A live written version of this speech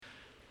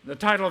The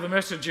title of the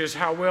message is,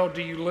 How Well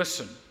Do You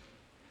Listen?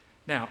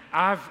 Now,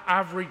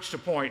 I've reached a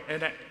point,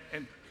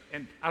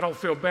 and I don't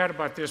feel bad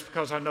about this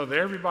because I know that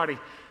everybody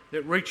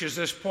that reaches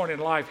this point in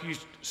life, you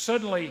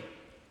suddenly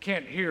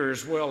can't hear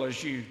as well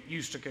as you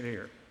used to could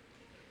hear.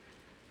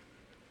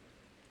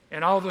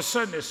 And all of a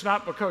sudden, it's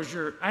not because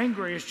you're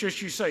angry, it's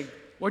just you say,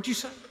 what'd you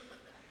say?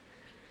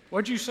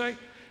 What'd you say?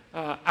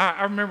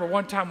 I remember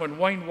one time when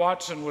Wayne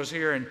Watson was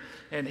here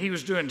and he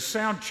was doing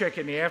sound check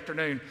in the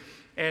afternoon,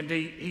 and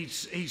he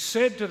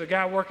said to the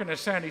guy working the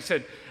sound, he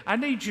said, I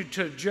need you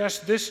to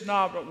adjust this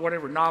knob,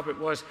 whatever knob it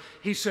was.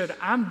 He said,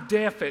 I'm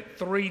deaf at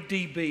 3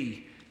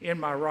 dB in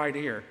my right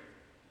ear.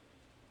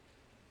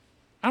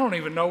 I don't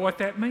even know what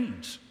that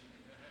means.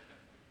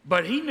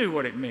 But he knew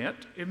what it meant.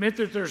 It meant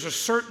that there's a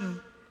certain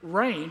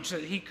range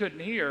that he couldn't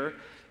hear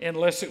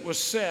unless it was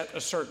set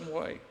a certain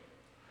way.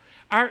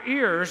 Our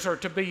ears are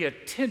to be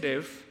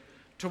attentive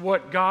to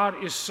what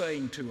God is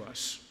saying to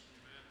us.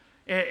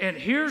 And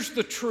here's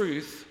the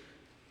truth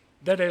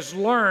that is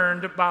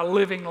learned by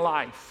living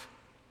life.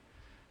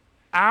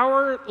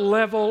 Our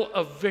level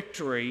of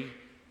victory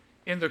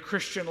in the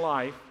Christian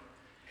life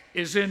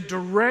is in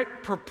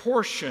direct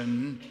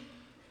proportion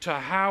to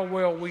how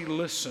well we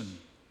listen.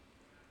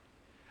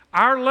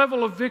 Our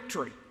level of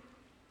victory,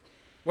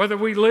 whether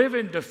we live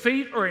in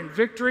defeat or in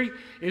victory,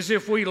 is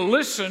if we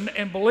listen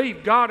and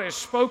believe God has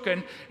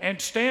spoken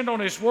and stand on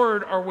His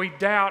word, or we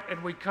doubt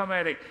and we come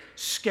at it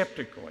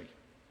skeptically.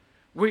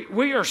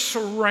 We are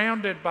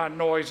surrounded by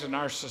noise in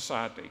our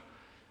society.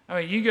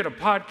 I mean, you get a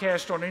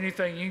podcast on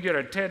anything, you get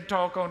a TED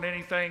Talk on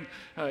anything,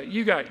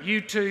 you got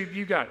YouTube,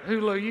 you got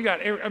Hulu, you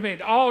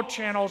got, all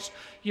channels.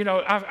 You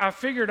know, I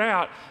figured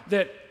out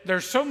that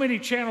there's so many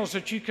channels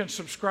that you can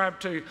subscribe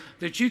to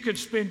that you could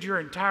spend your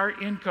entire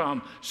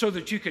income so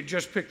that you could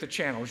just pick the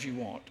channels you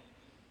want.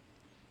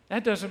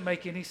 That doesn't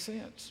make any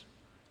sense.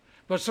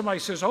 But somebody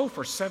says, oh,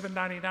 for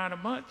 $7.99 a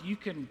month, you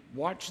can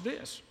watch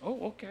this.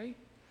 Oh, okay.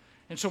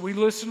 And so we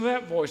listen to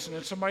that voice, and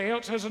then somebody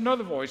else has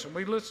another voice, and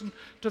we listen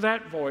to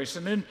that voice.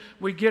 And then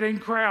we get in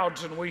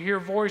crowds, and we hear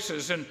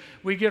voices, and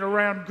we get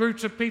around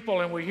groups of people,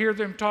 and we hear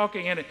them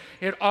talking, and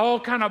it all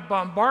kind of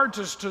bombards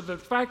us to the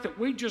fact that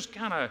we just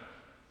kind of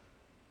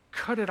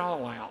cut it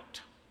all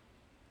out.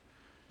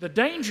 The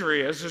danger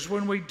is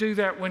when we do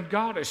that when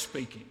God is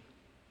speaking.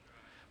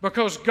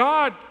 Because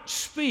God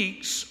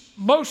speaks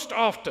most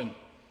often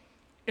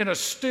in a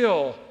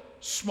still,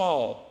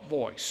 small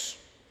voice.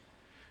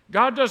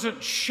 God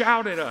doesn't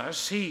shout at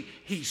us. He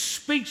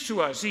speaks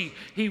to us.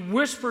 He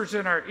whispers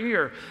in our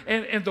ear.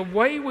 And the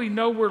way we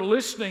know we're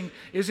listening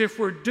is if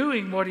we're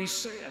doing what He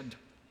said.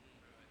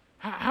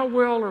 How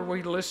well are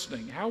we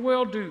listening? How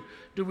well do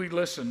we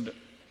listen?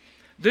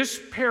 This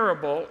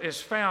parable is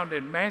found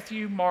in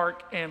Matthew,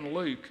 Mark, and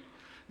Luke.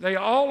 They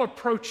all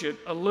approach it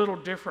a little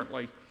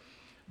differently.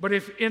 But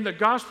if in the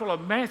Gospel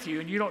of Matthew,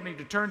 and you don't need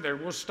to turn there,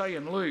 we'll stay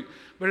in Luke,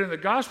 but in the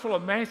Gospel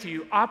of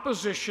Matthew,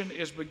 opposition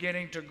is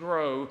beginning to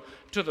grow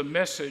to the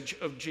message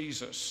of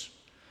Jesus.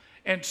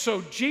 And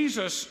so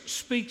Jesus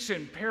speaks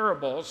in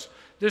parables.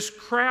 This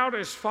crowd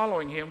is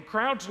following Him.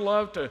 Crowds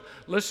love to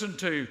listen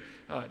to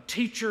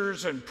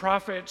teachers and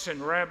prophets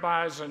and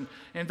rabbis, and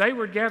they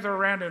would gather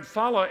around and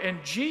follow. And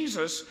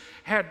Jesus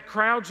had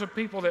crowds of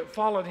people that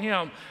followed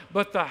Him,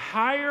 but the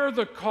higher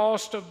the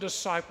cost of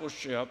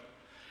discipleship,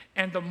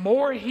 and the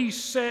more He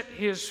set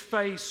His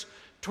face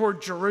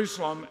toward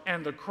Jerusalem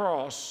and the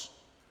cross,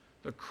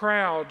 the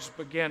crowds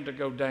began to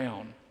go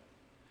down.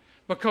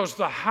 Because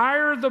the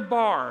higher the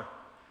bar,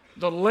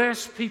 the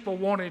less people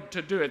wanted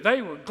to do it.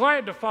 They were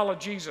glad to follow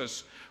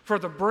Jesus for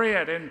the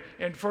bread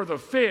and for the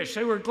fish.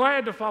 They were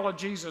glad to follow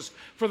Jesus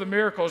for the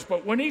miracles.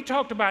 But when He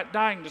talked about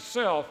dying to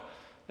self,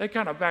 they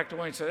kind of backed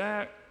away and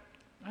said,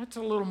 that's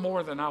a little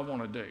more than I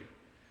want to do.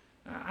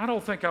 I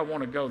don't think I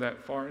want to go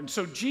that far. And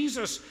so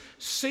Jesus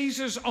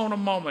seizes on a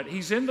moment.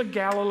 He's in the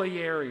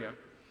Galilee area.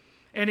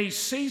 And He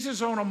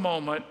seizes on a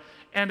moment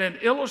and an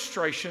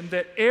illustration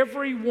that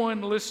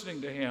everyone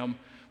listening to Him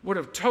would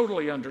have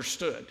totally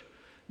understood.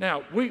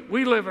 Now,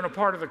 we live in a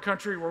part of the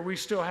country where we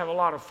still have a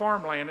lot of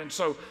farmland, and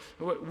so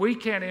we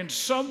can in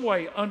some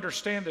way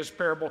understand this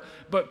parable,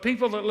 but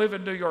people that live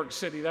in New York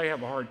City, they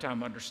have a hard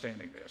time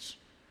understanding this.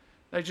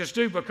 They just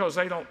do, because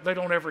they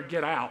don't ever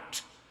get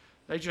out.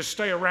 They just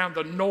stay around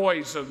the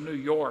noise of New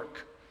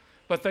York,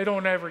 but they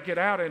don't ever get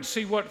out and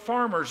see what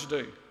farmers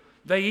do.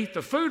 They eat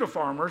the food of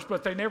farmers,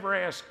 but they never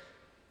ask,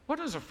 what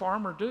does a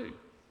farmer do?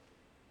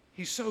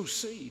 He sows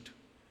seed.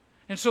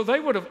 And so they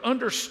would have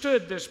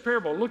understood this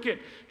parable. Look at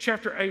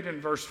chapter 8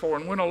 and verse 4.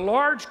 And when a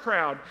large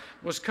crowd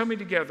was coming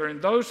together,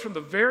 and those from the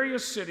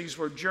various cities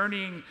were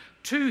journeying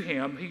to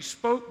Him, He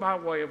spoke by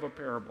way of a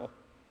parable.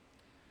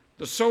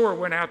 The sower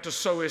went out to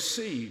sow his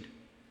seed.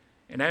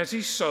 And as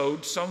he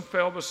sowed, some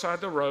fell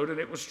beside the road, and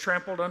it was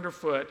trampled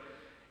underfoot,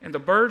 and the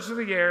birds of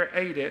the air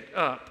ate it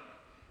up.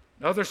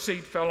 Other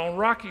seed fell on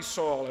rocky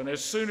soil, and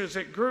as soon as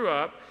it grew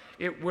up,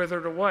 it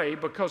withered away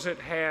because it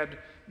had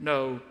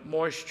no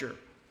moisture.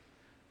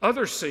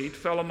 Other seed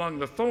fell among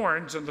the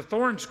thorns, and the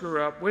thorns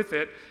grew up with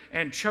it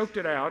and choked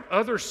it out.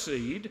 Other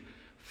seed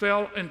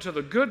fell into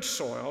the good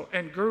soil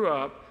and grew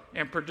up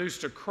and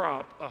produced a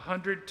crop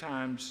 100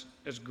 times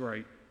as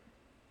great.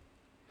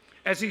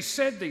 As he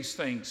said these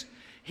things,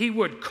 he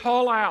would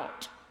call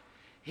out,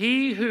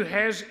 "He who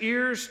has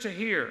ears to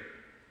hear,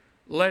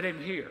 let him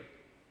hear."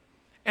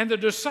 And the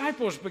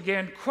disciples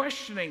began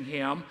questioning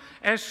him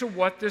as to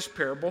what this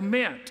parable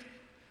meant.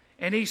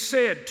 And he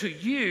said, "To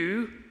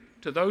you,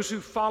 to those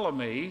who follow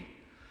me,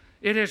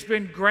 it has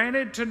been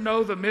granted to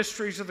know the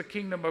mysteries of the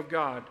kingdom of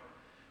God.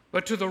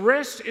 But to the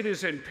rest it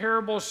is in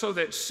parables, so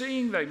that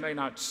seeing they may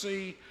not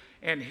see,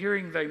 and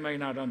hearing they may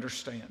not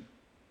understand.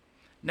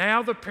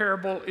 Now the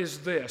parable is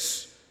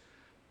this: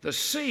 the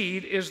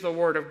seed is the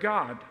word of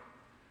God.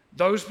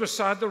 Those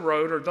beside the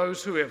road are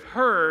those who have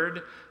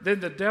heard.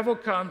 Then the devil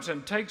comes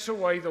and takes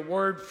away the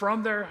word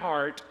from their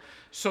heart,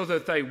 so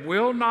that they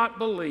will not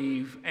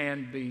believe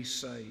and be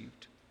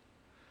saved.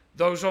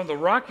 Those on the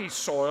rocky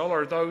soil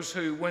are those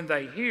who, when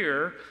they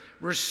hear,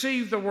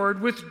 receive the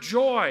word with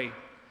joy.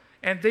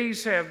 And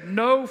these have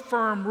no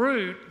firm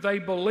root. They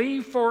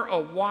believe for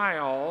a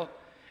while,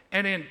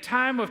 and in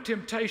time of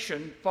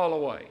temptation fall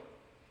away.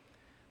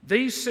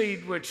 These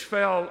seed which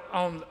fell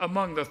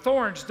among the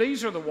thorns,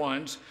 these are the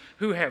ones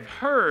who have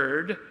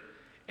heard,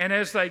 and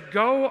as they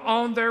go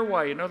on their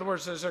way, in other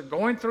words, as they're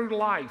going through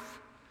life,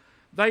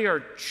 they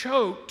are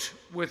choked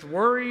with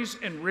worries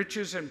and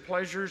riches and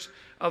pleasures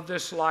of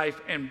this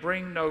life and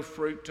bring no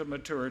fruit to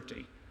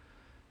maturity.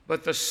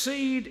 But the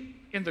seed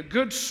in the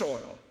good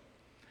soil,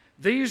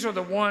 these are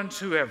the ones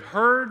who have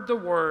heard the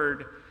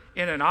word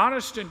in an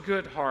honest and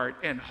good heart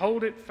and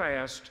hold it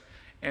fast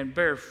and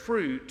bear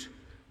fruit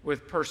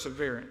with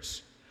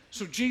perseverance.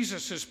 So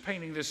Jesus is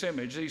painting this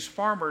image. These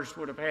farmers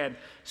would have had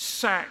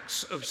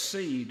sacks of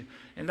seed,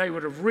 and they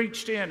would have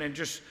reached in and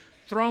just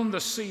thrown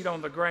the seed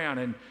on the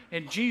ground.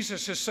 And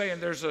Jesus is saying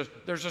there's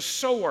a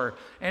sower,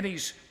 and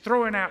he's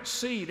throwing out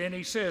seed, and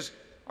he says,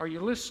 "Are you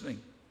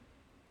listening?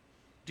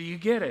 Do you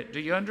get it?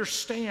 Do you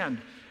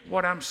understand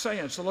what I'm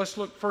saying?" So let's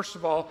look first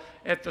of all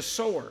at the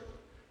sower.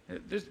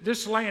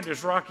 This land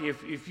is rocky.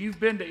 If you've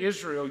been to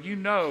Israel, you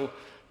know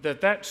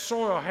that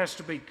soil has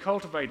to be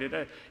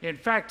cultivated. In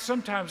fact,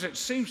 sometimes it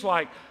seems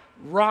like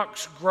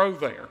rocks grow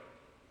there.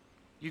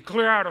 You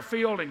clear out a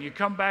field and you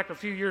come back a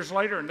few years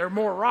later and there are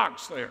more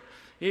rocks there.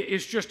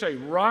 It's just a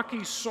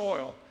rocky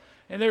soil.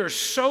 And there's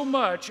so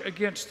much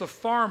against the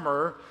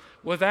farmer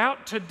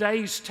without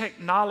today's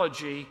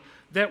technology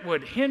that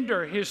would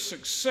hinder his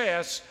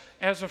success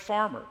as a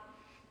farmer.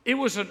 It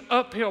was an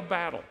uphill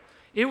battle.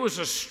 It was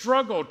a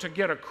struggle to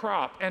get a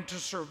crop and to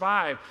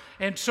survive.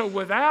 And so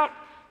without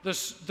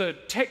the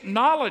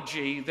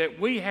technology that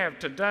we have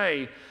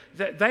today,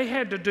 that they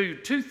had to do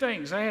two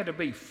things. They had to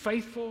be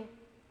faithful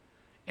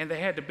and they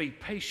had to be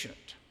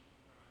patient.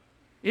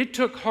 It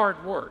took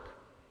hard work.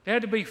 They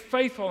had to be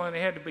faithful and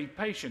they had to be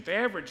patient. The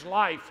average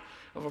life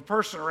of a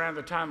person around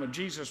the time of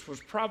Jesus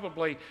was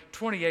probably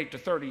 28 to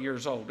 30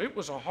 years old. It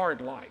was a hard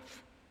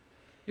life.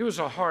 It was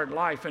a hard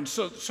life. And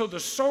so the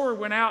sower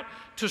went out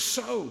to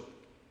sow.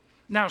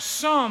 Now,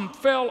 some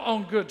fell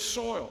on good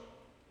soil,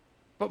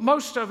 but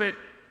most of it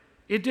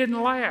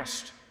didn't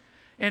last.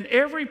 And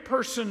every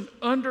person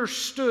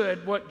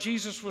understood what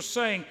Jesus was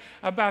saying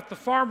about the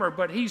farmer,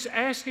 but he's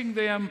asking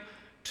them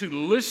to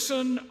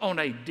listen on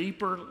a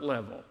deeper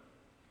level.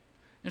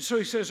 And so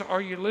he says,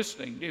 "Are you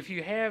listening? If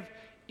you have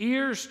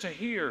ears to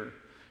hear,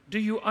 do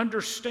you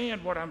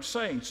understand what I'm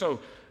saying?"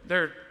 So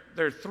there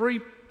are three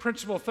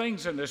principal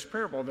things in this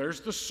parable.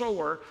 There's the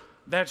sower,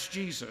 that's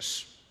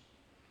Jesus.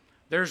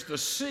 There's the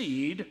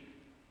seed,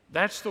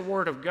 that's the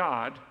Word of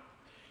God.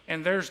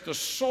 And there's the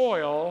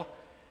soil,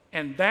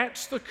 and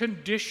that's the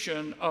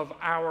condition of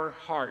our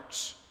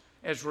hearts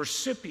as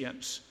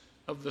recipients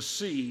of the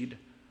seed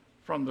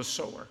from the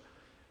sower.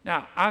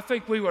 Now, I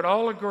think we would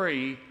all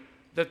agree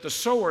that the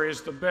sower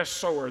is the best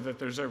sower that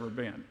there's ever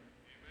been.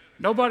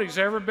 Nobody's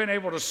ever been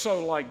able to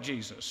sow like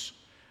Jesus.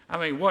 I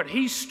mean, what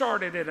he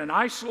started in an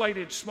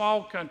isolated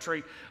small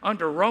country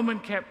under Roman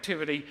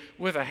captivity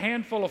with a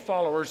handful of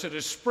followers that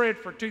has spread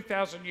for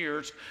 2,000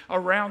 years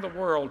around the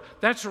world,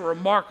 that's a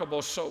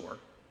remarkable sower.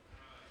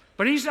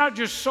 But he's not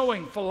just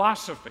sowing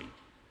philosophy.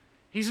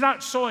 He's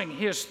not sowing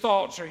his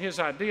thoughts or his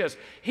ideas.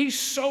 He's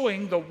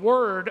sowing the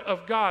Word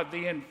of God,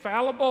 the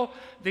infallible,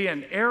 the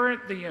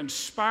inerrant, the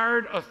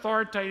inspired,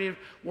 authoritative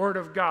Word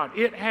of God.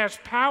 It has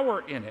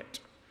power in it.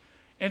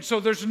 And so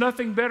there's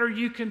nothing better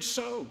you can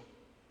sow.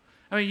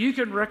 I mean, you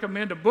can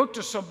recommend a book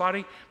to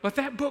somebody, but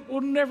that book will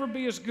never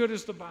be as good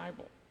as the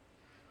Bible.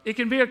 It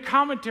can be a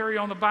commentary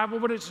on the Bible,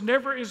 but it's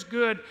never as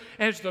good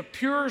as the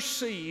pure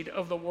seed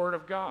of the Word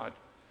of God.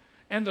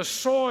 And the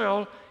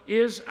soil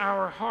is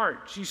our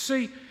hearts. You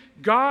see,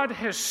 God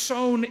has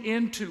sown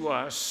into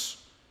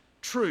us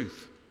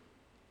truth.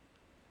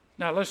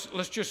 Now,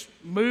 let's just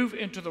move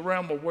into the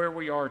realm of where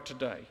we are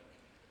today.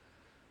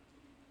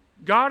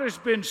 God has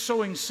been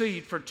sowing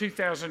seed for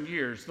 2,000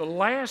 years. The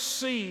last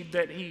seed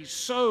that he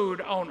sowed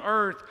on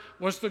earth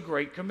was the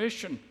Great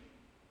Commission.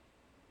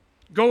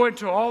 Go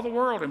into all the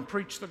world and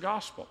preach the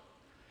gospel.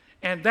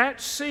 And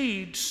that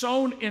seed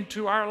sown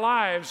into our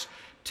lives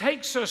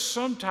takes us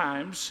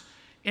sometimes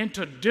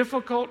into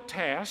difficult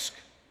task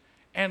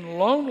and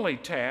lonely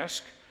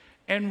task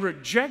and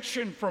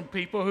rejection from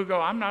people who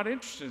go, I'm not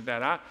interested in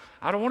that.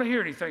 I don't want to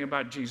hear anything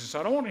about Jesus.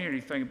 I don't want to hear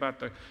anything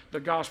about the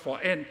gospel.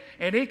 And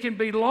it can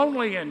be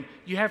lonely, and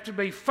you have to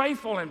be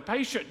faithful and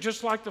patient,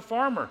 just like the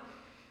farmer.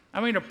 I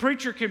mean, a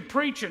preacher can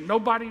preach and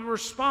nobody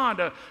respond.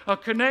 A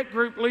connect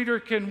group leader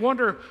can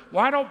wonder,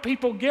 why don't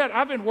people get?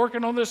 I've been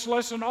working on this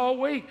lesson all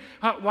week.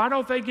 Why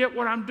don't they get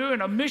what I'm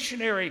doing? A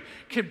missionary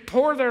can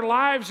pour their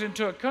lives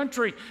into a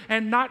country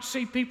and not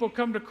see people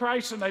come to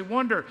Christ, and they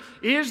wonder,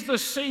 is the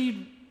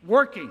seed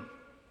working?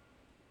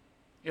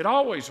 It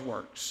always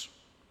works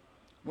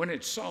when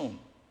it's sown.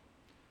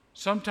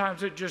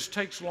 Sometimes it just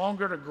takes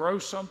longer to grow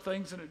some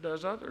things than it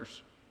does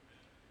others.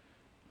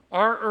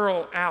 R.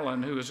 Earl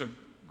Allen, who is a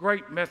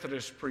great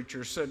Methodist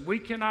preacher, said, we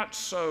cannot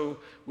sow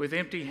with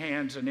empty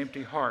hands and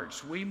empty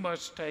hearts. We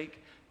must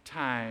take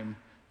time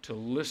to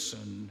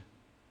listen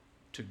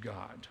to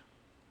God.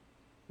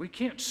 We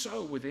can't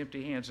sow with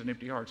empty hands and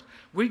empty hearts.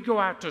 We go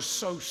out to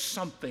sow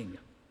something,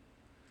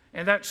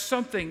 and that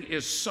something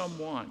is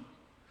someone.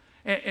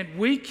 And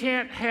we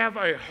can't have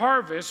a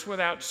harvest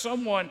without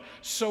someone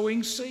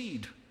sowing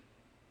seed.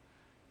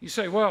 You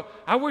say, well,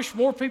 I wish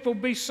more people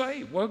would be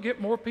saved. Well, get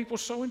more people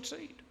sowing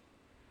seed.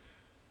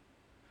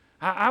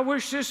 I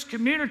wish this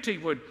community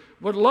would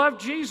love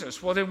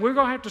Jesus. Well, then we're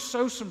going to have to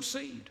sow some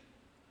seed.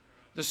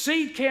 The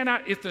seed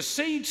cannot, if the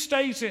seed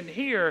stays in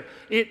here,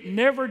 it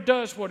never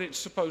does what it's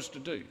supposed to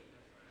do.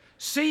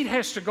 Seed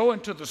has to go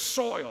into the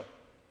soil.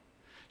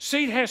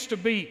 Seed has to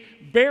be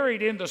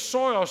buried in the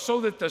soil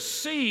so that the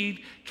seed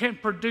can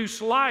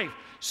produce life.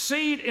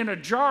 Seed in a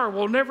jar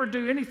will never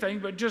do anything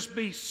but just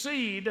be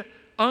seed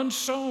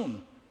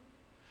unsown.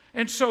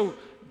 And so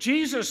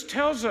Jesus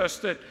tells us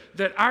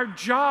that our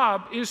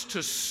job is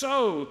to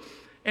sow,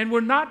 and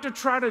we're not to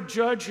try to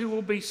judge who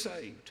will be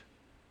saved.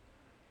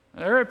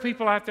 There are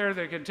people out there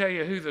that can tell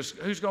you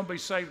who's going to be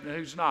saved and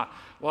who's not.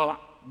 Well,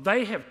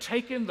 they have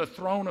taken the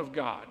throne of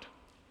God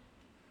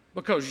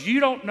because you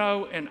don't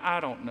know and I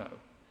don't know.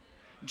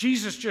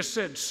 Jesus just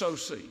said, sow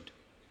seed.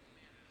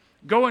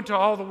 Go into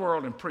all the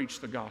world and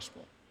preach the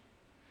gospel.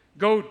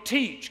 Go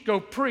teach, go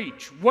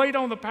preach, wait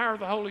on the power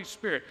of the Holy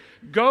Spirit.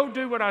 Go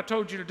do what I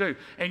told you to do.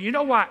 And you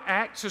know why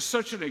Acts is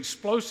such an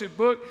explosive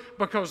book?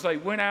 Because they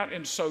went out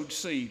and sowed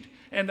seed.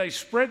 And they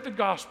spread the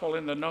gospel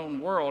in the known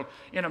world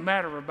in a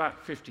matter of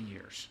about 50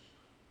 years.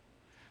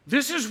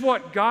 This is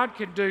what God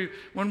can do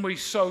when we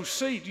sow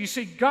seed. You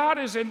see, God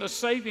is in the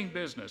saving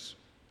business.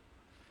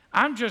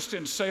 I'm just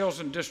in sales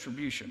and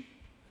distribution.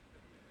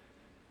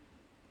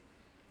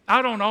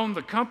 I don't own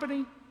the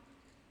company.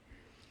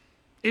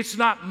 It's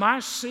not my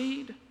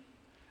seed.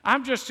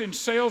 I'm just in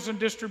sales and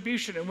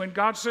distribution. And when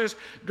God says,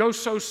 go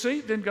sow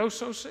seed, then go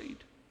sow seed.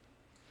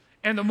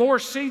 And the more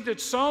seed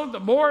that's sown, the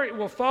more it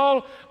will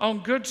fall on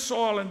good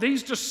soil. And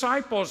these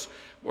disciples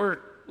were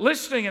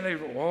listening, and they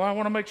were, well, I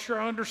want to make sure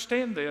I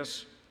understand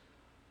this.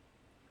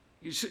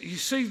 You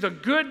see, the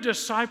good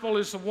disciple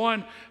is the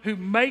one who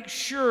makes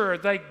sure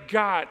they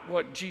got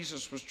what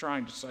Jesus was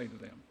trying to say to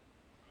them.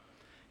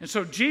 And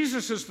so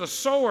Jesus, as the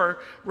sower,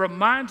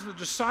 reminds the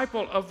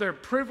disciple of their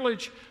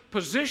privileged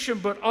position,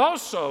 but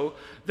also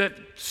that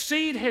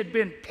seed had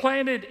been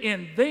planted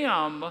in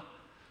them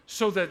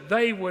so that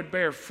they would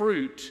bear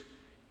fruit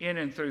in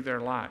and through their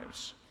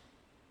lives.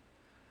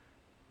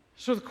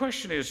 So the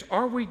question is,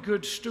 are we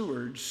good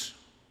stewards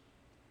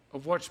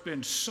of what's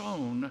been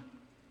sown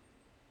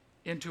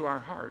into our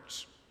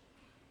hearts?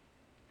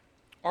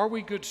 Are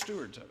we good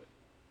stewards of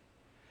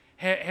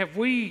it? Have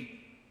we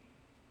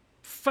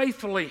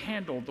faithfully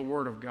handled the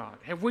Word of God?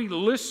 Have we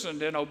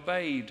listened and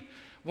obeyed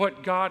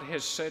what God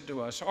has said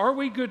to us? Are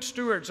we good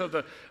stewards of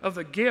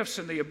the gifts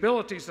and the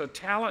abilities, the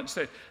talents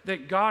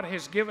that God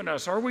has given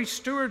us? Are we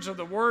stewards of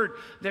the Word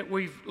that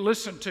we've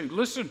listened to?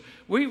 Listen,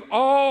 we've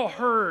all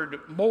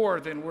heard more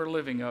than we're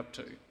living up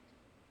to.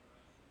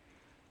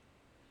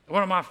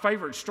 One of my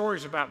favorite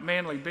stories about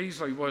Manly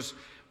Beasley was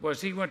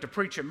he went to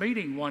preach a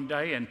meeting one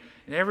day, and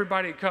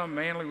everybody had come.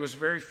 Manly was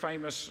very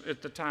famous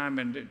at the time,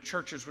 and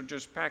churches would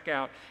just pack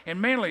out. And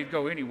Manly would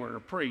go anywhere to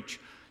preach.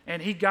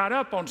 And he got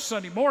up on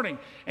Sunday morning,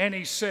 and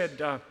he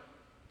said, I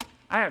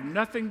have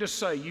nothing to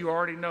say. You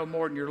already know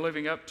more than you're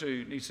living up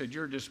to. And he said,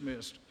 you're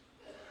dismissed.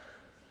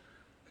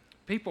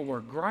 People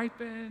were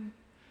griping,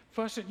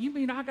 fussing. You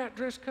mean I got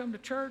dressed to come to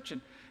church,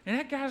 and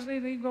that guy's not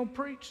even going to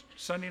preach?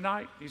 Sunday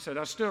night, he said,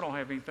 I still don't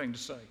have anything to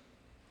say.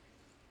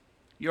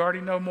 You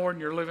already know more than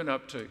you're living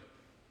up to.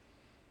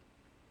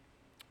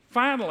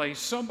 Finally,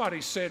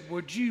 somebody said,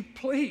 would you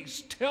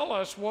please tell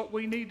us what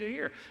we need to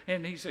hear?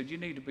 And he said, you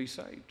need to be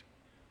saved.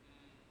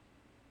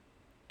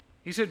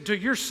 He said, until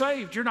you're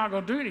saved, you're not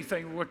going to do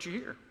anything with what you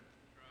hear.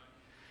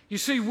 You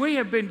see, we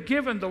have been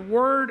given the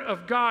Word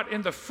of God,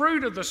 and the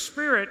fruit of the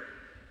Spirit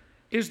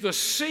is the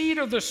seed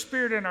of the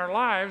Spirit in our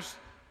lives.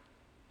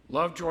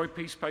 Love, joy,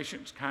 peace,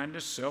 patience,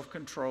 kindness,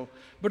 self-control.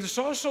 But it's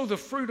also the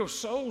fruit of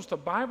souls. The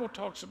Bible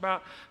talks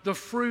about the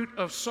fruit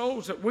of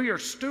souls, that we are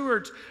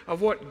stewards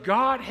of what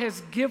God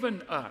has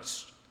given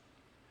us.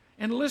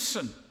 And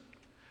listen,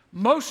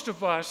 Most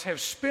of us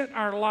have spent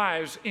our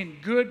lives in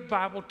good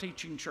Bible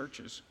teaching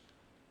churches.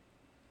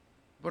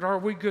 But are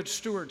we good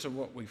stewards of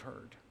what we've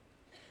heard?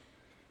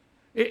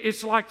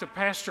 It's like the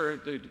pastor,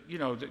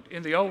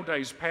 in the old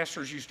days,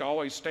 pastors used to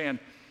always stand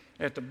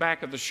at the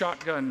back of the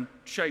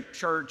shotgun-shaped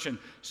church and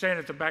stand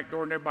at the back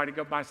door, and everybody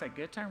go by and say,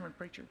 "Good sermon,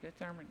 preacher, good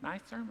sermon, nice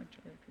sermon,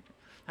 preacher.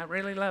 I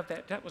really love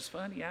that. That was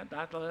funny. I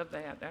love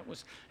that. That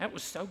was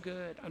so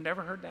good. I've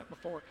never heard that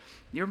before.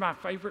 You're my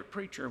favorite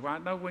preacher. Well, I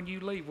know when you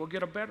leave, we'll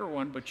get a better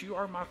one, but you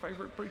are my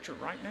favorite preacher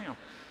right now."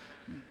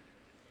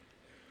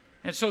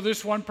 And so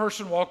this one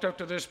person walked up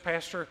to this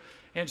pastor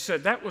and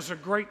said, "That was a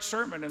great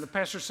sermon." And the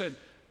pastor said,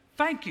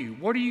 "Thank you.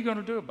 What are you going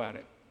to do about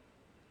it?"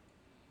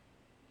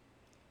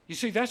 You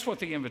see, that's what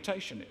the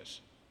invitation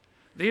is.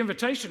 The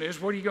invitation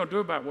is, what are you going to do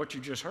about what you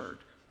just heard?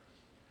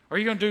 Are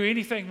you going to do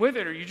anything with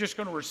it, or are you just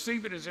going to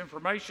receive it as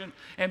information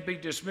and be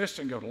dismissed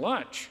and go to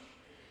lunch?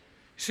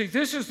 See,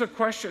 this is the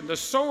question. The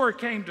sower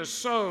came to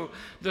sow,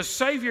 the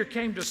Savior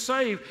came to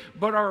save,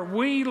 but are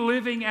we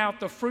living out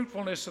the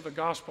fruitfulness of the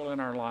gospel in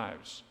our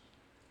lives?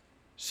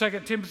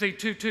 2 Timothy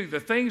 2:2, "The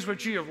things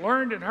which you have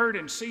learned and heard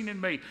and seen in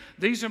me,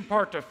 these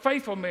impart to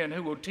faithful men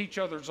who will teach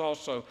others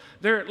also."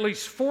 There are at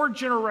least 4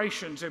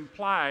 generations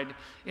implied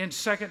in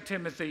 2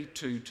 Timothy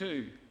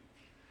 2:2.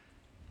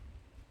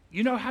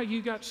 You know how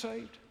you got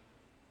saved?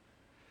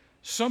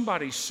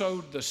 Somebody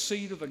sowed the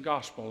seed of the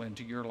gospel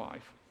into your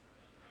life.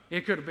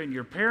 It could have been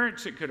your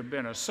parents. It could have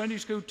been a Sunday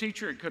school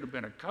teacher. It could have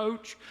been a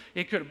coach.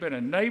 It could have been a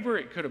neighbor.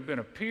 It could have been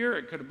a peer.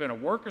 It could have been a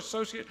work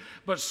associate.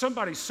 But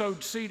somebody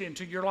sowed seed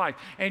into your life.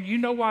 And you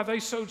know why they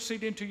sowed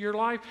seed into your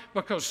life?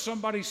 Because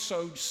somebody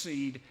sowed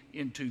seed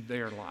into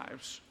their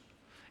lives.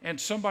 And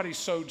somebody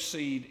sowed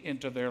seed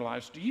into their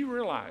lives. Do you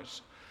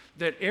realize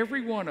that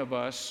every one of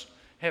us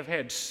have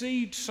had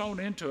seed sown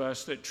into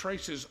us that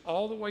traces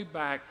all the way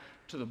back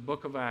to the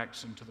book of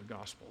Acts and to the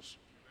Gospels?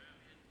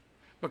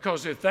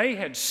 Because if they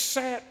had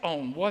sat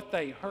on what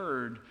they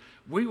heard,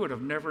 we would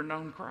have never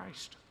known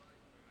Christ.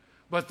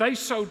 But they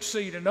sowed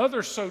seed and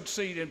others sowed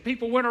seed, and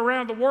people went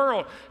around the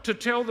world to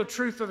tell the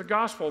truth of the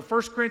gospel.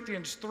 1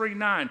 Corinthians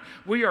 3:9,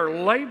 we are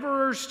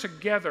laborers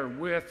together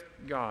with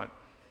God.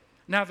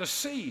 Now the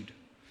seed,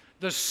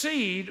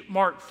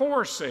 Mark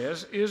 4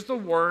 says, is the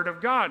word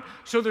of God.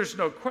 So there's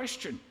no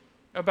question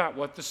about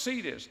what the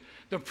seed is.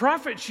 The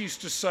prophets used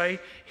to say,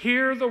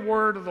 "Hear the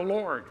word of the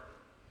Lord."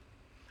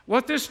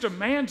 What this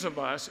demands of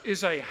us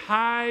is a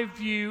high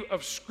view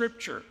of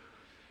Scripture.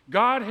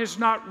 God has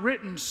not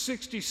written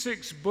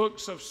 66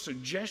 books of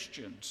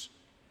suggestions.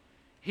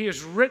 He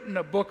has written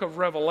a book of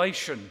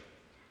revelation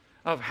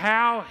of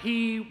how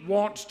He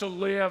wants to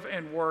live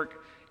and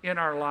work in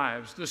our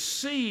lives. The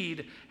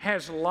seed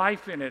has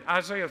life in it.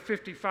 Isaiah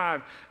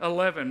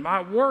 55:11,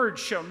 "My word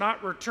shall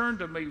not return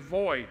to me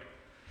void."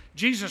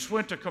 Jesus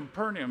went to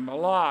Capernaum a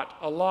lot.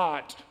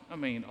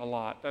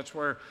 That's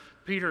where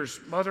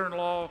Peter's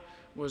mother-in-law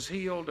was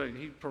healed.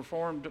 He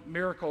performed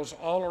miracles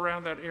all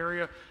around that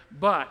area.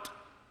 But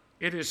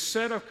it is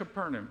said of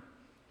Capernaum,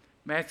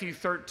 Matthew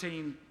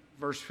 13,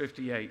 verse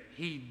 58,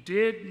 "He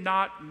did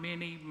not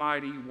many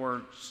mighty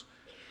works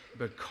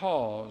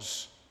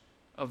because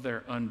of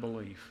their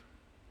unbelief."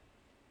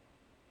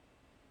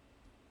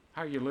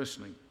 How are you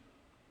listening?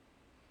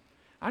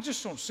 I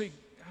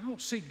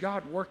don't see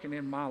God working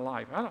in my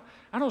life.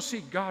 I don't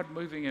see God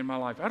moving in my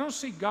life. I don't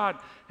see God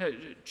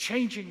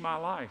changing my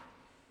life.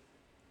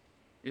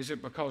 Is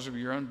it because of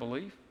your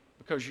unbelief?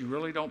 Because you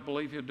really don't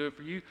believe He'll do it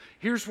for you?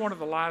 Here's one of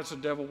the lies the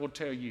devil will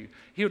tell you.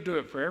 He'll do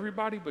it for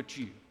everybody but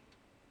you.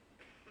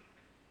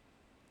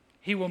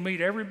 He will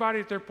meet everybody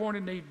at their point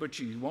of need but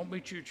you. He won't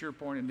meet you at your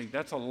point of need.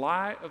 That's a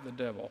lie of the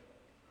devil.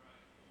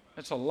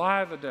 That's a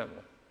lie of the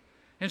devil.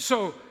 And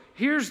so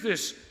here's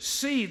this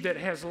seed that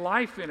has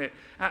life in it.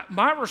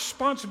 My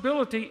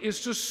responsibility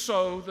is to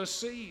sow the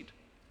seed.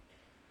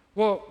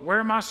 Well, where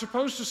am I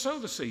supposed to sow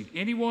the seed?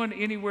 Anyone,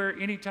 anywhere,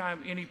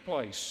 anytime, any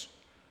place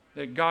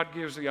that God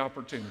gives the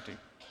opportunity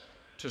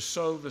to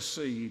sow the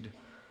seed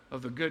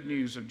of the good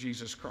news of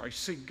Jesus Christ.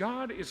 See,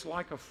 God is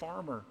like a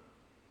farmer.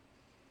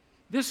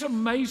 This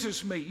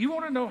amazes me. You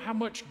want to know how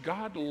much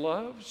God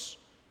loves?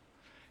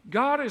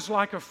 God is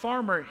like a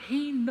farmer.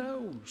 He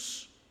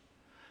knows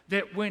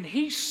that when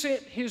He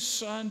sent His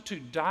Son to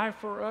die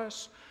for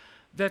us,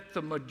 that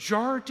the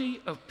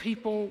majority of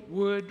people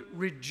would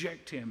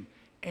reject Him,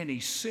 and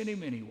He sent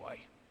Him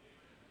anyway.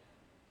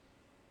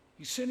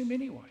 He sent Him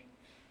anyway.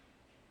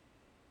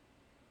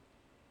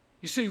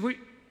 You see,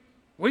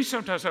 we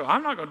sometimes say,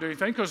 "I'm not going to do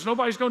anything because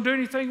nobody's going to do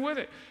anything with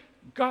it."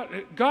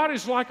 God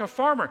is like a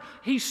farmer.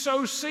 He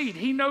sows seed.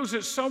 He knows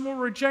that some will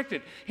reject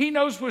it. He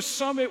knows with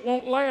some it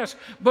won't last.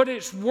 But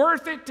it's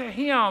worth it to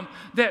Him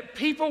that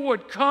people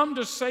would come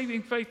to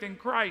saving faith in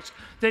Christ,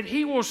 that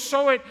He will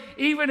sow it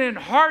even in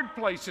hard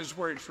places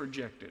where it's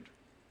rejected.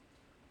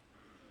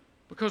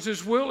 Because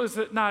His will is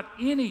that not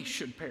any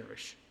should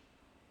perish,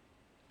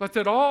 but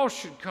that all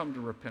should come to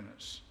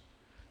repentance.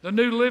 The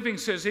New Living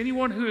says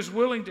anyone who is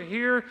willing to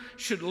hear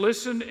should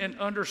listen and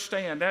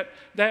understand.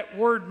 That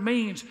word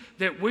means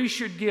that we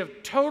should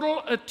give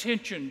total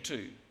attention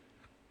to.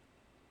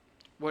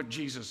 what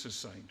Jesus is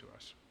saying to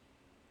us.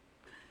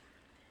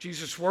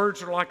 Jesus'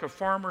 words are like a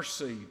farmer's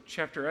seed,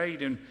 chapter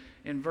 8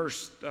 in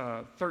verse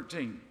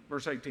 13,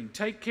 verse 18.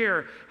 Take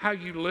care how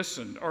you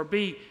listen, or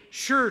be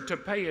sure to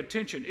pay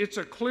attention. It's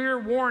a clear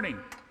warning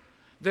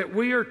that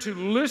we are to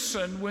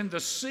listen when the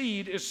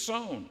seed is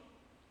sown,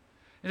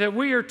 and that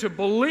we are to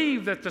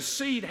believe that the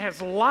seed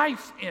has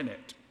life in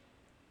it.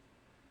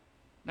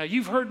 Now,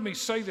 you've heard me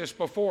say this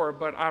before,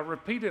 but I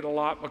repeat it a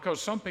lot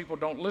because some people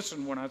don't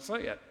listen when I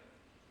say it.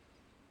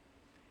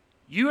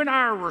 You and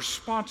I are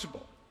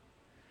responsible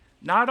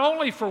not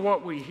only for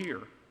what we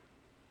hear,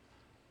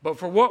 but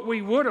for what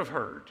we would have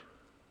heard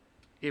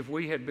if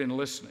we had been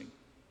listening.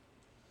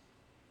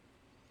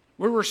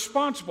 We're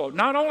responsible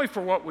not only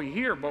for what we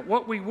hear, but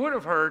what we would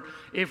have heard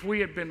if we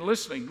had been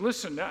listening.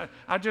 Listen,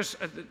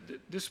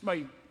 this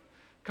may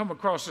come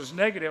across as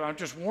negative. I'm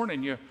just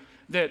warning you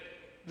that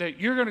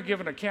you're going to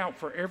give an account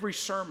for every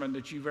sermon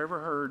that you've ever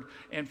heard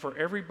and for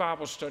every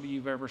Bible study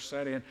you've ever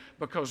sat in,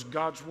 because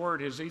God's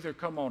word has either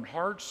come on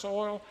hard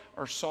soil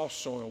or soft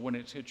soil when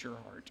it's hit your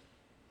heart.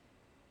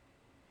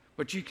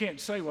 But you can't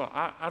say, well,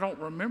 I don't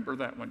remember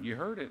that one. You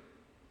heard it.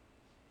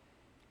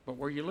 But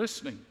were you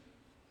listening?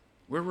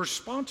 We're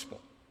responsible,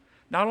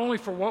 not only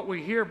for what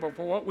we hear, but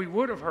for what we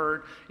would have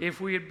heard if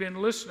we had been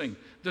listening.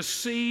 The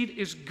seed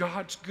is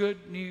God's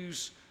good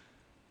news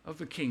of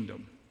the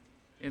kingdom.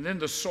 And then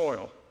the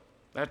soil,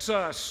 that's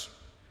us.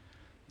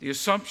 The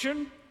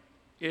assumption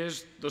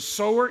is the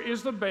sower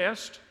is the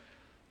best,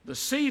 the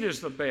seed is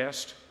the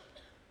best.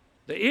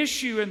 The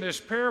issue in this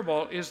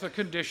parable is the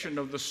condition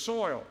of the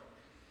soil.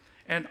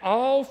 And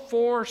all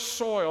four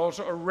soils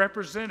are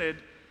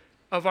representative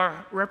of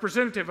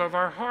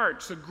our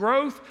hearts. The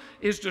growth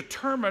is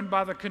determined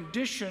by the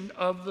condition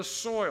of the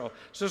soil.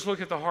 So let's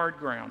look at the hard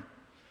ground.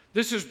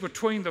 This is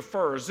between the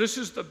furrows. This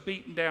is the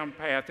beaten down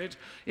path.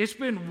 It's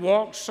been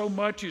walked so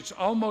much it's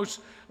almost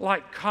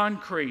like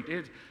concrete.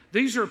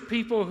 These are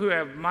people who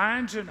have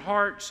minds and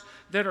hearts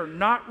that are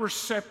not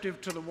receptive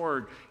to the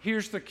word.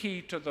 Here's the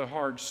key to the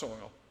hard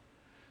soil.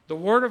 The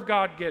word of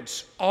God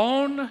gets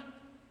on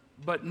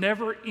but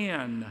never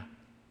in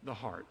the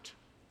heart.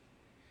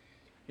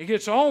 It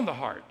gets on the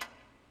heart.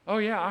 Oh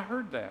yeah, I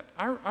heard that.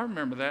 I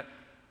remember that.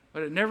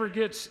 But it never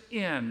gets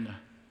in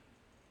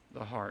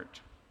the heart.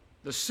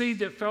 The seed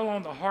that fell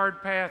on the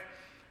hard path,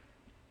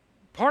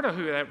 part of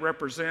who that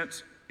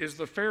represents is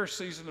the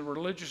Pharisees and the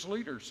religious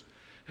leaders,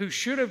 who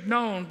should have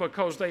known,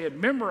 because they had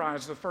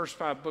memorized the first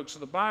 5 books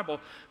of the Bible,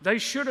 they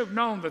should have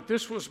known that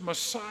this was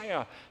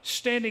Messiah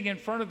standing in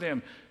front of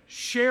them,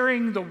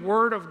 sharing the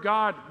word of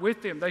God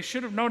with them. They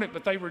should have known it,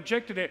 but they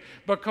rejected it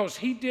because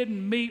he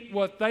didn't meet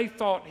what they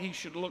thought he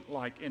should look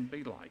like and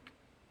be like.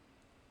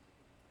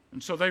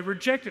 And so they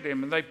rejected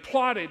him, and they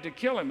plotted to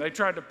kill him. They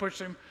tried to push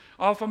him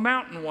off a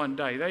mountain one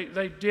day.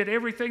 They did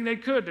everything they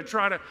could to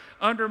try to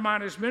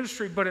undermine his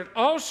ministry, but it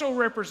also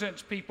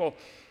represents people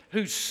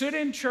who sit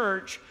in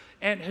church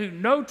and who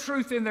know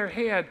truth in their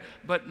head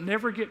but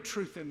never get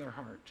truth in their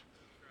heart.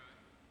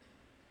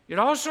 It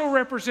also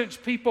represents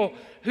people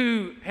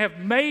who have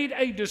made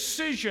a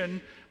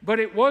decision, but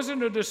it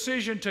wasn't a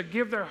decision to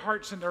give their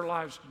hearts and their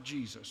lives to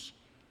Jesus.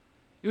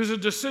 It was a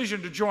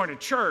decision to join a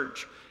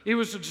church. It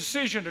was a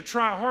decision to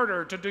try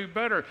harder, to do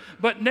better,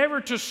 but never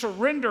to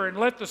surrender and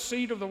let the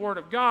seed of the Word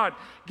of God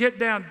get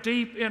down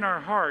deep in our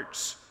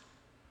hearts.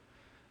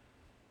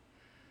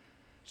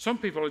 Some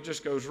people, it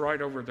just goes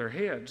right over their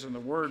heads, and the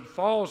Word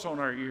falls on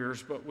our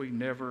ears, but we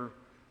never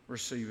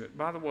receive it.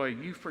 By the way,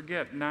 you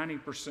forget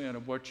 90%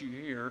 of what you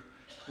hear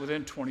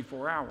within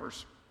 24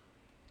 hours.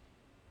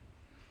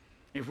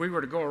 If we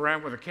were to go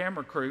around with a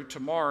camera crew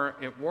tomorrow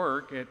at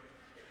work at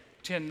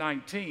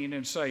 10:19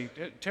 and say,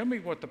 tell me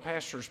what the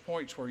pastor's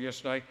points were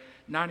yesterday,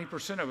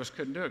 90% of us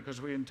couldn't do it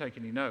because we didn't take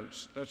any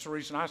notes. That's the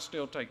reason I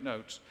still take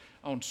notes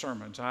on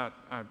sermons. I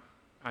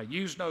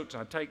use notes,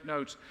 I take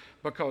notes,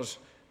 because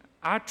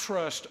I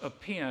trust a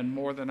pen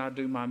more than I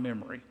do my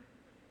memory.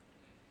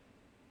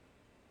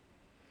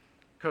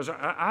 Because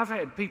I've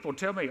had people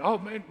tell me, oh,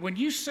 man, when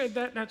you said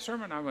that in that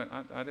sermon, I went,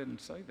 I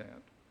didn't say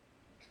that.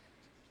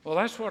 Well,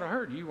 that's what I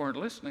heard. You weren't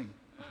listening.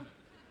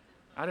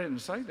 I didn't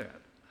say that.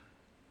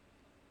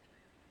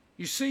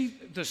 You see,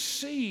 the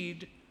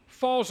seed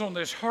falls on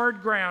this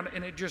hard ground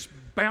and it just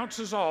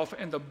bounces off,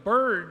 and the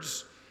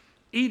birds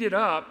eat it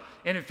up.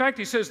 And in fact,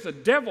 he says the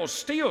devil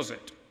steals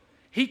it.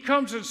 He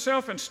comes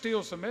himself and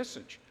steals the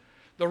message.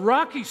 The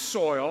rocky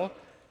soil,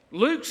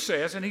 Luke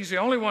says, and he's the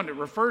only one that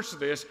refers to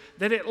this,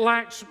 that it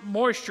lacks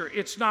moisture.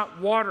 It's not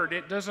watered.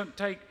 It doesn't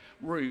take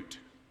root.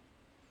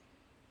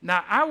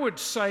 Now, I would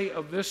say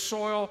of this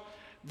soil,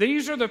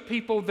 these are the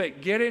people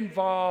that get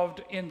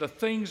involved in the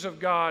things of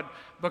God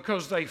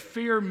because they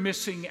fear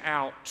missing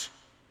out.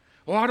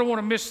 Well, I don't want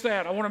to miss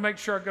that. I want to make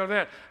sure I go to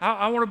that.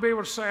 I want to be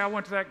able to say I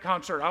went to that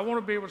concert. I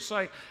want to be able to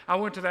say I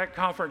went to that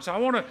conference. I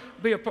want to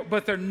be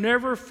but they're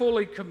never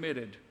fully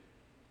committed.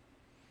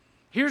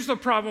 Here's the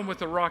problem with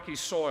the rocky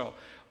soil.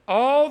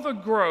 All the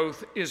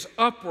growth is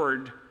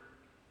upward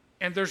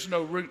and there's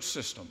no root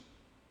system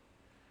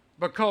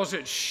because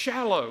it's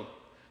shallow.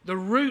 The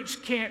roots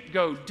can't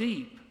go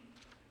deep.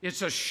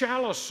 It's a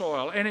shallow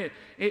soil, and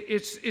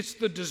it's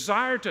the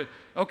desire to,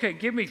 okay,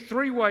 give me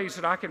 3 ways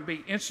that I can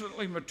be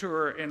instantly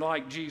mature and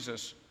like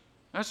Jesus.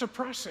 That's a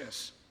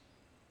process.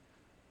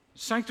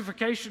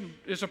 Sanctification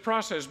is a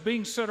process.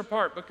 Being set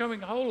apart,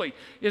 becoming holy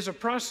is a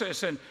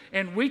process.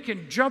 And we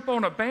can jump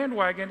on a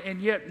bandwagon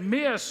and yet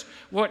miss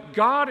what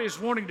God is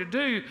wanting to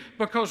do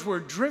because we're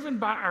driven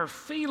by our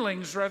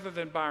feelings rather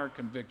than by our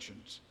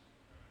convictions.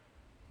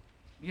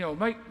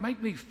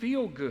 Make me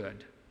feel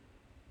good.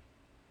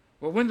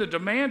 Well, when the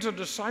demands of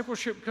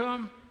discipleship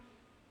come,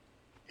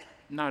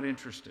 not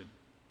interested.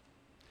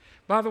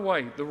 By the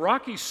way, the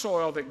rocky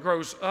soil that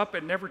grows up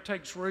and never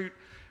takes root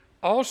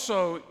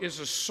also is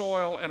a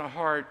soil and a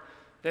heart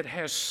that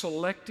has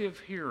selective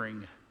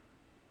hearing.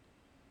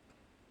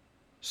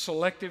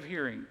 Selective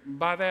hearing.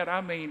 By that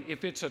I mean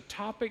if it's a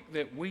topic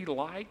that we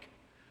like,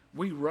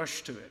 we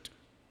rush to it.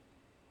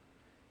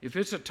 If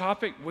it's a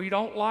topic we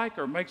don't like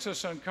or makes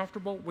us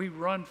uncomfortable, we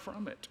run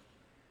from it.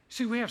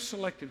 See, we have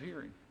selective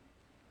hearing.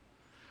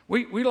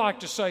 We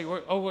like to say,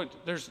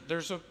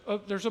 there's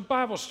a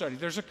Bible study,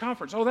 there's a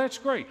conference. Oh, that's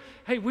great.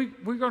 Hey, we're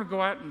going to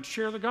go out and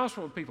share the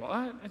gospel with people.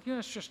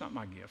 It's just not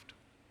my gift.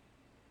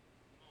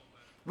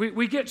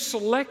 We get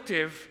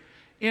selective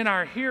in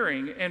our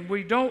hearing, and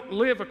we don't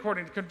live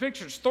according to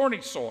convictions. Thorny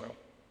soil.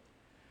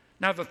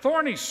 Now, the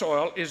thorny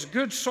soil is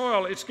good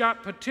soil. It's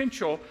got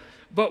potential,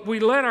 but we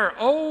let our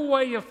old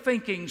way of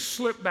thinking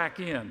slip back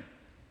in.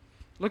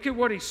 Look at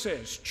what he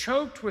says,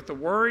 choked with the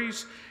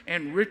worries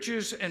and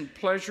riches and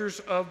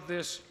pleasures of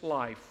this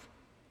life.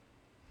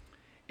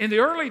 In the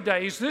early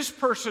days, this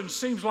person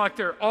seems like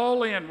they're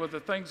all in with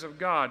the things of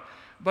God,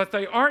 but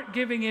they aren't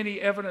giving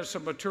any evidence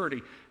of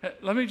maturity.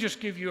 Let me just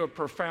give you a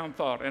profound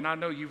thought, and I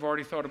know you've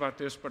already thought about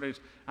this, but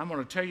I'm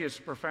going to tell you it's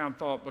a profound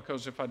thought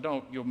because if I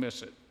don't, you'll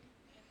miss it.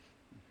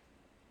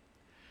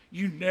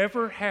 You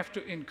never have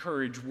to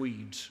encourage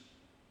weeds.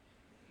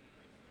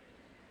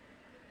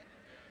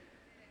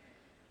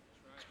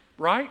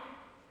 Right?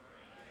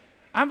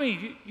 I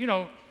mean,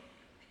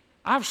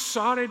 I've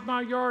sodded my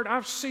yard,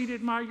 I've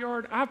seeded my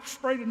yard, I've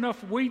sprayed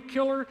enough weed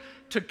killer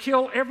to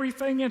kill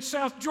everything in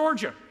South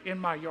Georgia in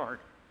my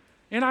yard.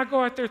 And I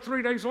go out there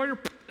 3 days later,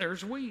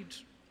 there's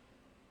weeds.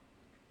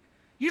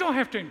 You don't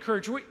have to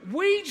encourage weeds.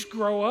 Weeds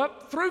grow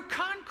up through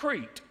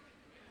concrete.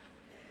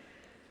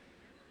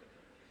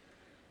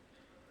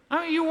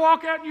 I mean, you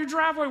walk out in your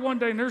driveway one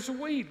day and there's a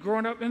weed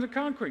growing up in the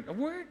concrete.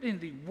 Where in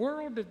the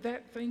world did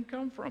that thing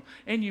come from?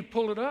 And you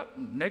pull it up,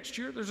 and next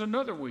year there's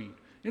another weed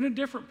in a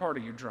different part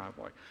of your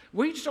driveway.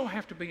 Weeds don't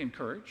have to be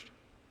encouraged.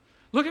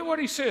 Look at what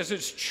he says.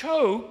 It's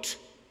choked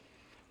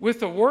with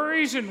the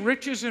worries and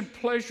riches and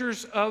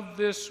pleasures of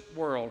this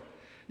world.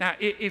 Now,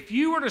 if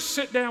you were to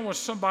sit down with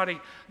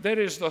somebody that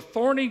is the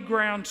thorny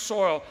ground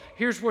soil,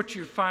 here's what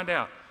you'd find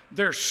out.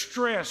 They're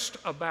stressed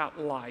about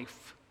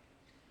life.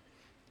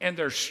 And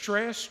they're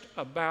stressed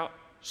about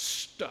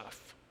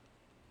stuff.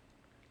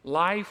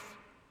 Life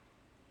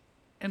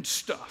and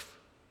stuff.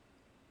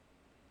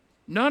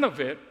 None of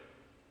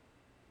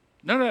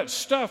that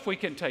stuff we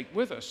can take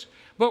with us.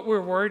 But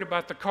we're worried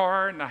about the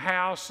car and the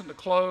house and the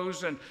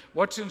clothes and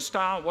what's in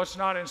style, what's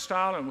not in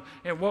style,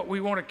 and what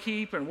we want to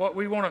keep and what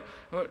we want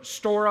to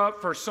store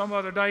up for some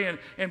other day.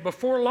 And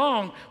before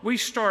long, we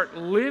start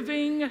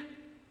living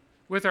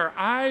with our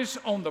eyes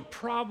on the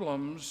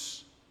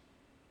problems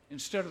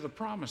instead of the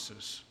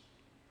promises.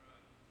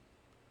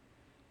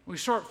 We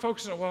start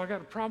focusing on, well, I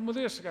got a problem with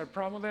this, I got a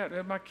problem with that,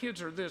 and my kids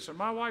are this, and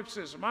my wife's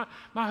this, and my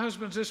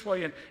husband's this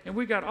way, and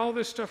we got all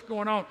this stuff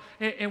going on,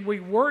 and we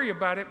worry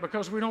about it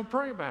because we don't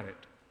pray about it.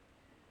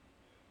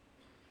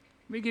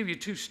 Let me give you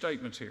 2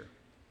 statements here.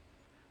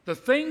 The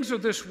things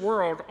of this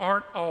world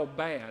aren't all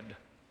bad.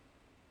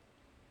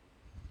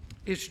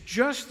 It's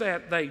just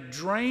that they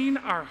drain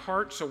our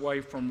hearts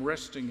away from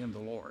resting in the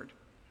Lord.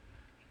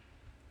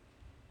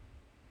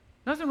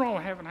 Nothing wrong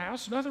with having a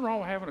house, nothing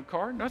wrong with having a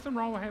car, nothing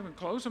wrong with having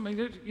clothes. I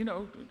mean,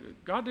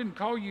 God didn't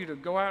call you to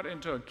go out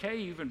into a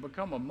cave and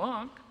become a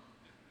monk.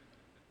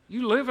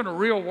 You live in a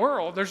real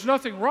world. There's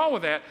nothing wrong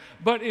with that.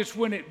 But it's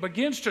when it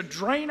begins to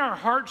drain our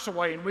hearts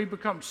away and we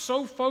become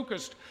so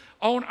focused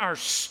on our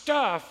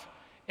stuff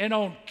and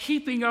on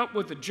keeping up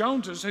with the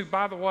Joneses, who,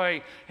 by the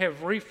way, have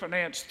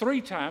refinanced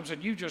 3 times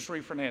and you just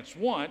refinanced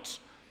once,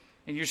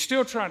 and you're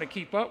still trying to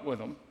keep up with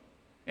them.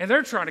 And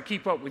they're trying to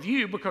keep up with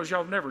you because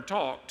y'all have never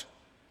talked.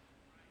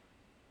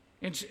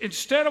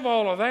 Instead of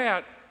all of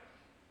that,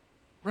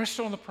 rest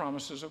on the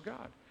promises of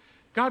God.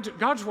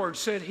 God's word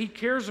said he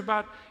cares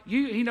about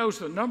you. He knows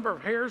the number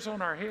of hairs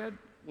on our head.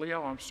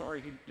 Leo, I'm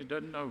sorry, he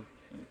doesn't know.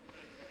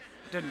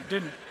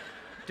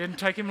 Didn't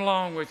take him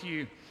long with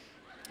you.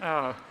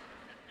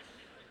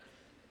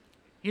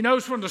 He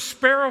knows when the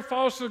sparrow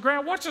falls to the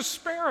ground. What's a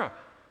sparrow?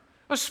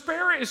 A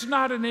sparrow is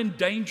not an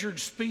endangered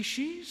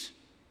species.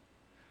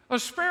 A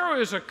sparrow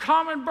is a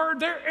common bird.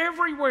 They're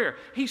everywhere.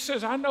 He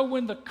says, I know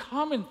when the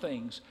common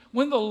things,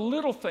 when the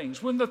little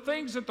things, when the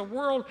things that the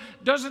world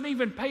doesn't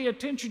even pay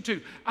attention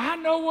to, I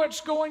know what's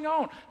going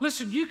on.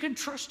 Listen, you can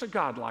trust a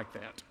God like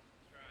that.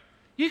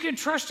 You can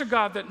trust a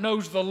God that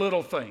knows the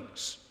little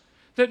things,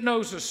 that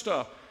knows the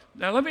stuff.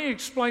 Now let me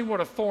explain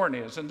what a thorn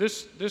is, and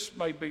this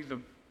may be the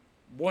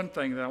one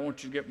thing that I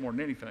want you to get more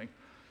than anything.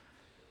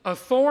 A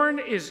thorn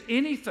is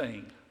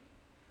anything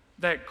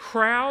that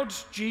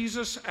crowds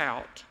Jesus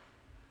out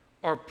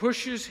or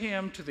pushes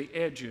him to the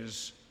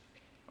edges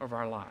of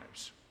our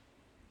lives.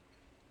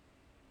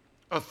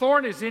 A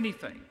thorn is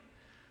anything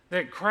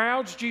that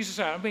crowds Jesus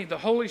out. I mean, the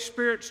Holy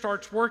Spirit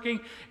starts working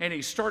and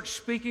he starts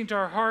speaking to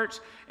our hearts,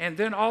 and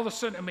then all of a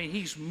sudden,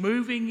 he's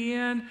moving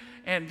in,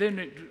 and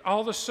then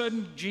all of a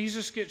sudden,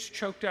 Jesus gets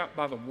choked out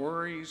by the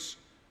worries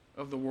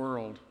of the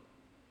world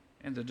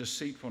and the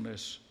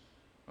deceitfulness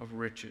of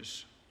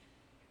riches.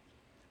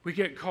 We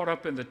get caught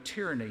up in the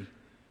tyranny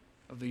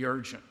of the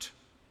urgent.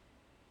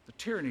 The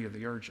tyranny of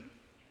the urgent.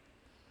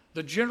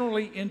 The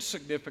generally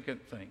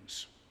insignificant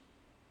things.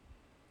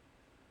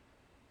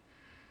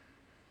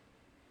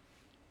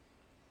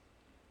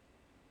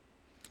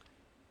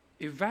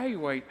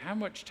 Evaluate how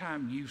much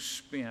time you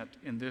spent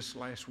in this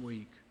last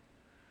week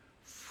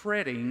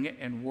fretting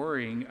and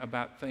worrying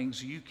about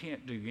things you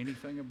can't do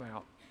anything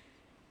about.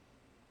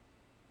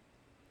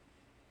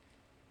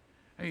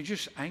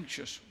 Just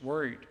anxious,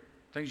 worried,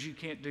 things you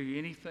can't do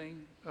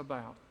anything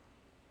about.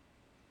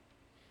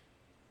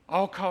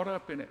 All caught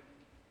up in it,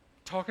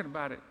 talking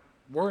about it,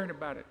 worrying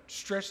about it,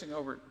 stressing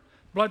over it.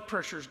 Blood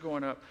pressure's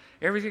going up.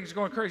 Everything's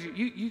going crazy.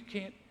 You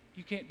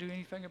can't do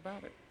anything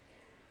about it.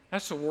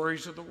 That's the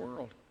worries of the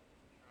world.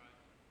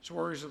 It's the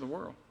worries of the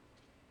world.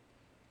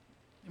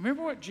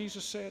 Remember what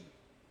Jesus said?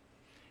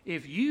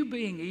 If you,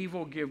 being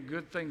evil, give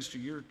good things to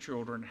your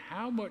children,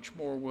 how much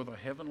more will the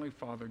Heavenly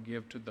Father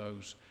give to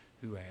those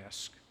who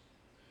ask?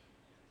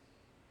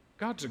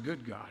 God's a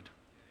good God.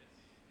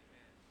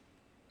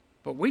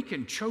 But we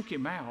can choke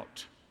him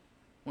out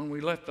when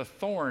we let the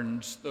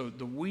thorns,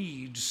 the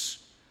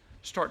weeds,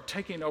 start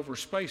taking over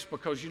space,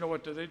 because you know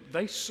what?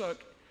 They suck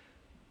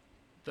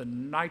the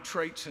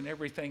nitrates and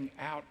everything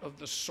out of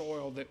the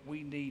soil that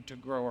we need to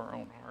grow our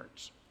own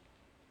hearts.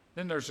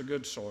 Then there's a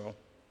good soil.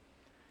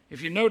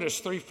 If you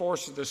notice,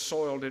 3/4 of this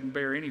soil didn't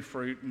bear any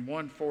fruit, and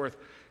 1/4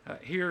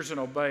 hears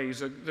and obeys,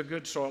 the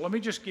good soil. Let me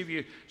just give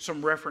you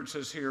some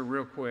references here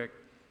real quick,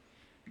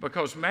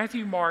 because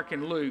Matthew, Mark,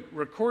 and Luke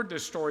record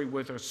this story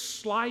with a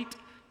slight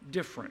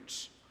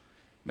difference.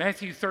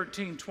 Matthew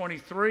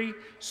 13:23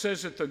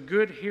 says that the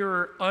good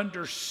hearer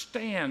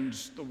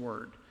understands the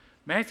word.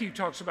 Matthew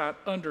talks about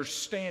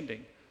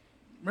understanding.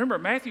 Remember,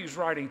 Matthew's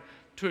writing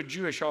to a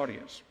Jewish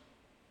audience.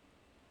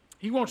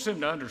 He wants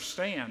them to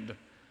understand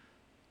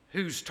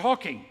who's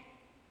talking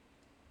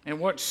and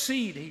what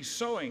seed he's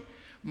sowing.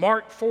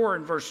 Mark 4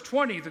 and verse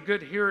 20, the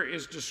good hearer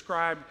is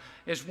described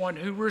as one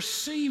who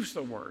receives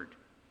the word.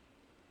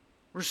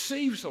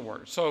 Receives the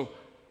word. So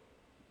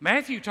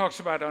Matthew talks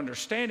about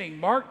understanding.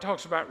 Mark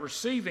talks about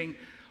receiving.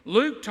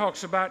 Luke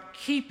talks about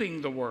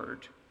keeping the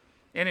word.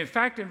 And in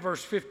fact, in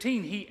verse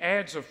 15, he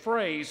adds a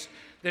phrase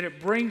that it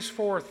brings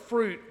forth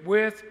fruit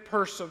with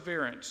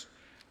perseverance.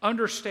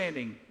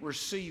 Understanding,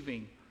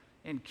 receiving,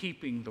 and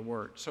keeping the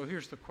word. So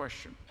here's the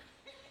question.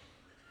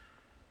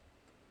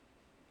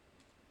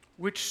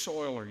 Which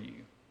soil are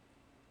you?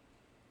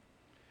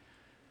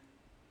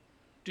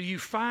 Do you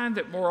find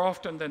that more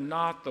often than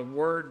not, the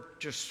word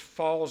just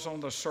falls on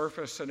the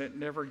surface and it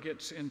never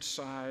gets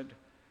inside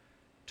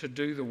to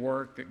do the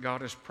work that God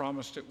has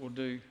promised it will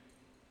do?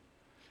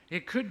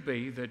 It could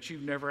be that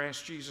you've never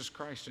asked Jesus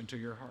Christ into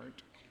your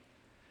heart.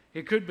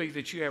 It could be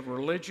that you have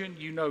religion,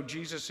 you know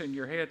Jesus in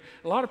your head.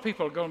 A lot of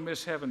people are going to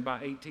miss heaven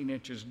by 18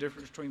 inches,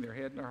 difference between their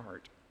head and their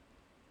heart.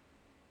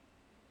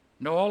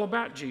 Know all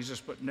about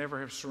Jesus, but never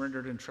have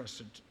surrendered and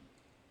trusted.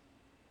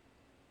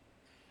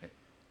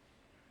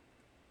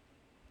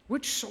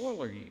 Which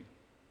soil are you?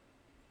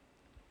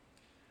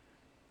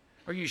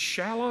 Are you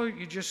shallow?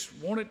 You just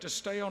want it to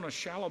stay on a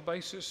shallow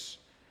basis?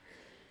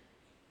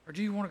 Or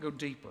do you want to go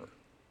deeper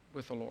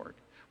with the Lord?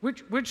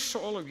 Which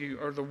soil are you?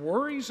 Are the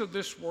worries of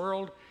this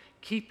world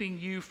keeping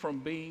you from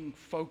being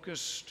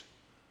focused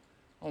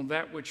on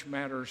that which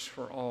matters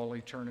for all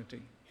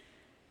eternity?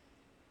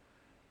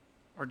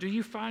 Or do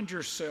you find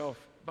yourself,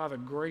 by the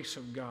grace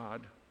of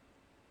God,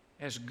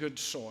 as good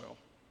soil?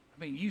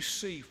 You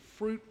see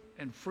fruit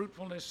and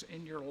fruitfulness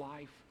in your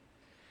life.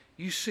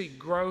 You see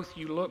growth.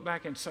 You look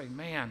back and say,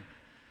 man,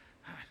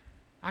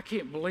 I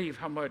can't believe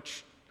how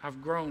much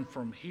I've grown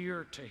from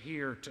here to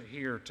here to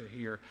here to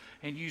here.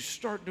 And you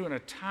start doing a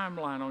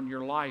timeline on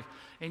your life,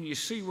 and you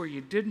see where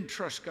you didn't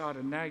trust God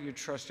and now you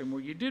trust him,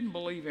 where you didn't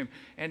believe him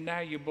and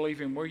now you believe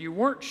him, where you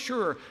weren't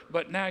sure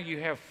but now you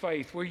have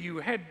faith, where you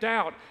had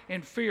doubt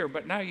and fear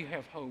but now you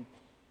have hope,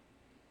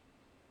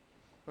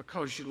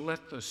 because you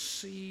let the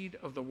seed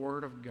of the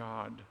Word of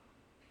God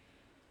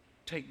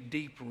take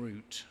deep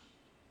root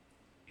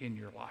in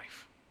your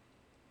life.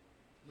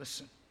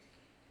 Listen.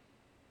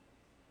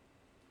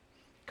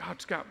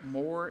 God's got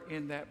more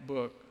in that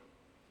book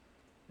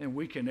than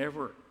we can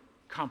ever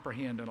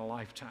comprehend in a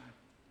lifetime.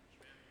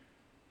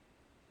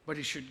 But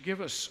he should give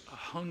us a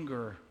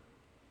hunger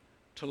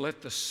to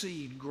let the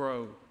seed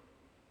grow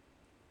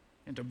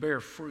and to bear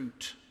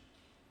fruit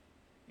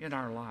in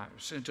our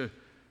lives, and to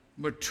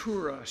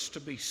mature us to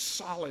be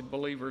solid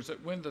believers,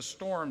 that when the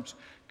storms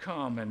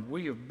come and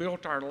we have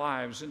built our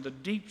lives in the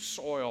deep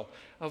soil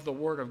of the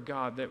Word of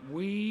God, that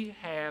we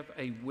have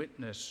a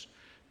witness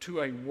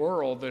to a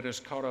world that is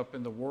caught up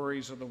in the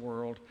worries of the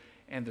world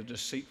and the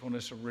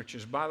deceitfulness of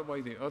riches. By the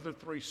way, the other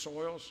three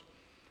soils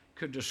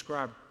could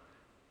describe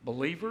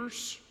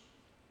believers,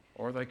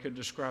 or they could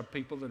describe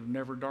people that have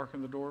never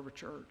darkened the door of a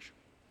church.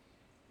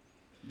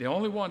 The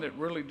only one that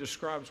really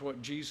describes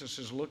what Jesus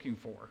is looking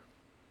for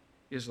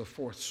is the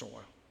fourth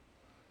soil,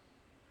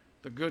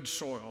 the good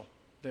soil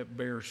that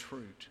bears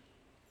fruit.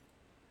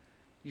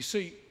 You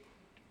see,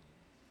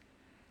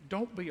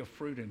 don't be a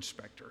fruit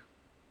inspector.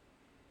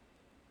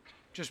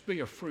 Just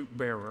be a fruit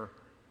bearer.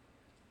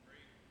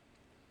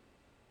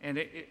 And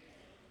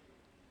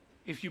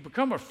if you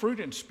become a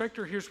fruit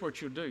inspector, here's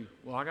what you'll do.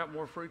 Well, I got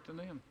more fruit than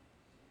them.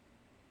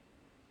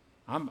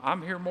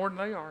 I'm here more than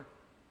they are.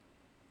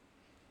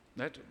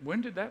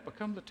 When did that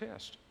become the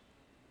test?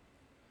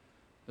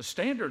 The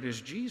standard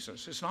is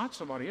Jesus. It's not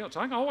somebody else.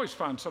 I can always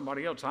find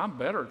somebody else I'm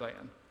better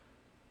than.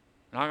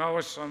 And I can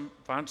always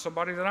find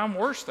somebody that I'm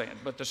worse than.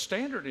 But the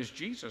standard is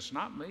Jesus,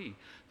 not me.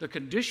 The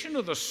condition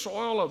of the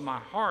soil of my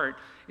heart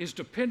is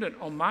dependent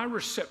on my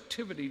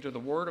receptivity to the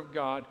Word of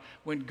God.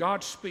 When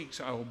God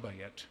speaks, I obey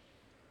it.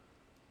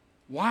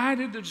 Why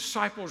did the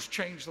disciples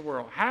change the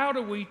world? How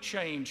do we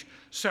change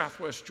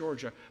Southwest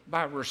Georgia?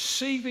 By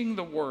receiving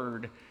the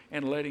Word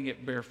and letting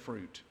it bear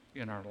fruit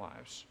in our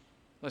lives.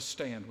 Let's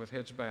stand with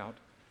heads bowed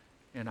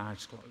and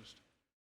eyes closed.